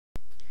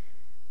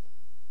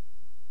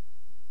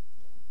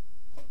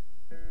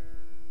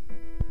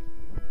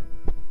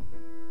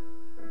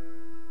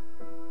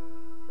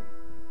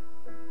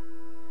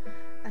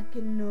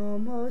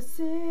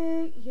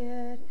see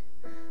it,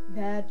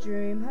 that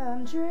dream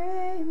I'm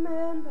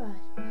dreaming, but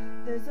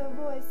there's a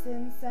voice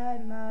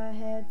inside my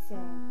head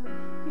saying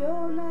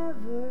you'll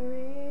never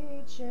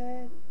reach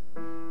it.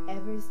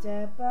 Every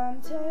step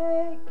I'm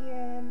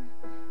taking,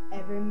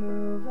 every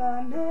move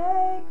I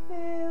make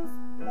feels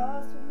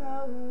lost with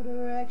no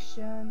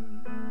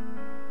direction.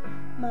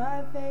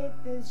 My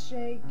faith is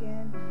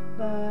shaken,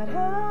 but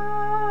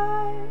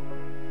I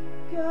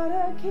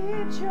gotta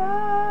keep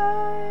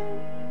trying.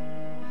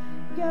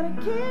 Gotta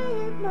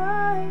keep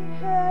my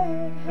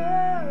head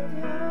held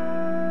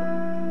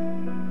high.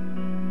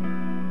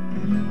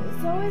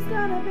 There's always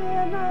gonna be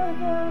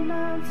another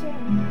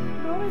mountain.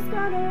 I'm always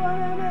gonna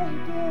wanna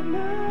make it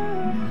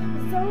move.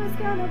 There's always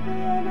gonna be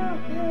an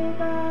uphill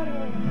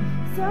battle.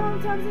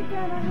 Sometimes you're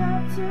gonna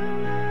have to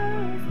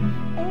lose.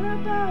 Ain't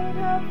about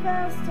how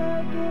fast I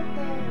get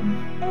there.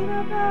 Ain't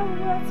about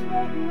what's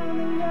waiting on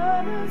the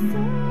other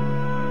side.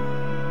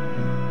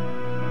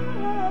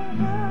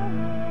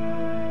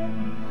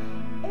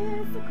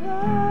 It's the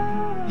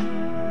climb.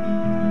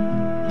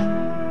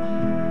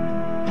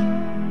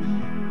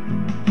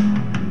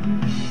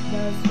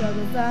 The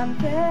struggles I'm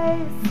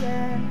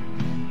facing,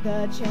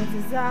 the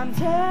chances I'm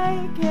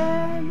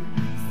taking,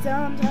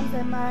 sometimes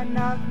they might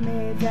knock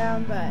me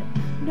down, but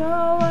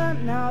no,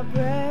 I'm not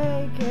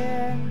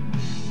breaking.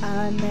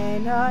 I may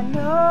not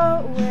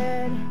know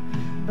it,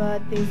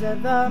 but these are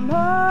the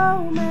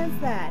moments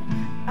that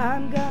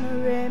I'm gonna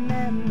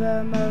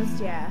remember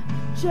most. Yeah,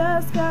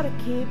 just gotta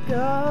keep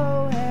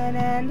going,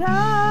 and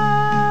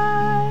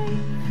I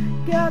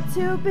got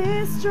to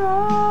be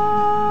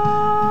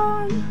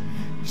strong.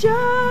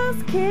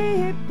 Just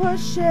keep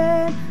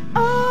pushing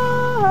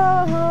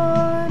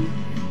on,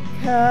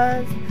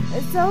 'cause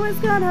there's always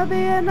gonna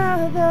be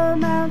another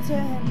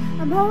mountain.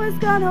 I'm always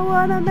gonna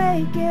wanna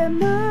make it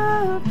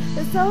move.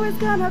 There's always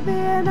gonna be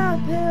an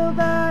uphill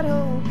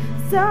battle.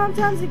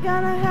 Sometimes you're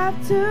gonna have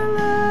to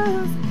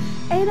lose.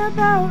 Ain't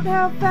about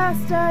how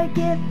fast I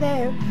get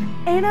there.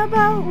 Ain't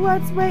about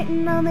what's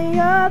waiting on the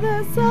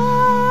other side.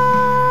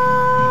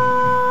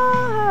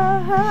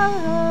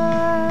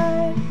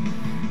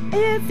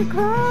 It's a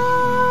climb.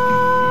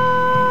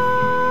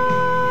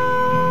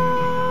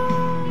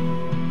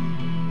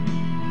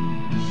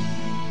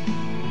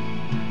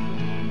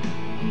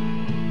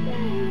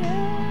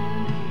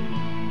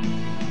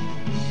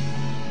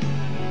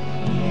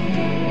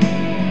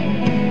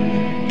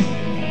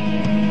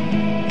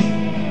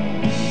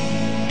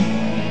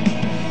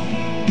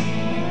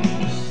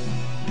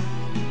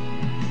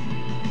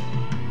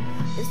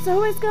 There's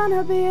always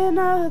gonna be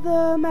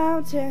another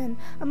mountain.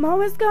 I'm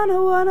always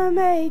gonna wanna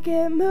make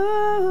it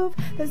move.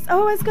 There's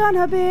always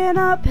gonna be an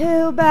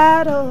uphill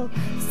battle.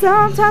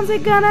 Sometimes you're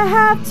gonna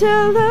have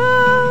to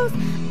lose.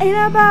 Ain't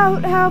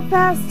about how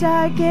fast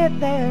I get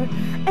there.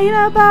 Ain't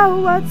about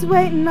what's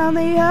waiting on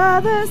the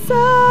other side.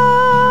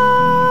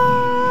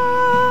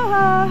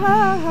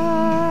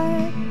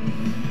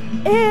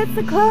 It's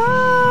a climb.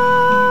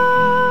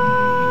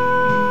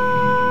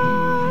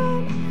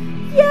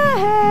 Yeah,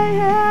 yeah.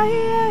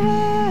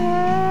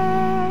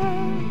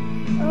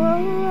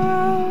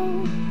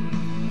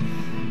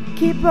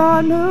 Keep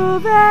on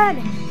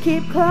moving,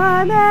 keep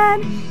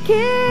climbing,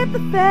 keep the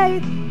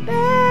faith,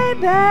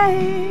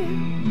 baby.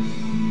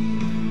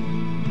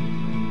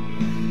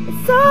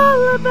 It's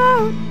all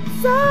about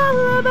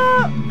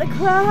the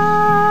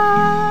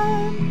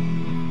climb.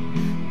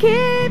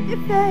 Keep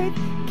your faith,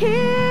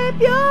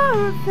 keep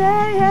your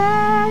faith.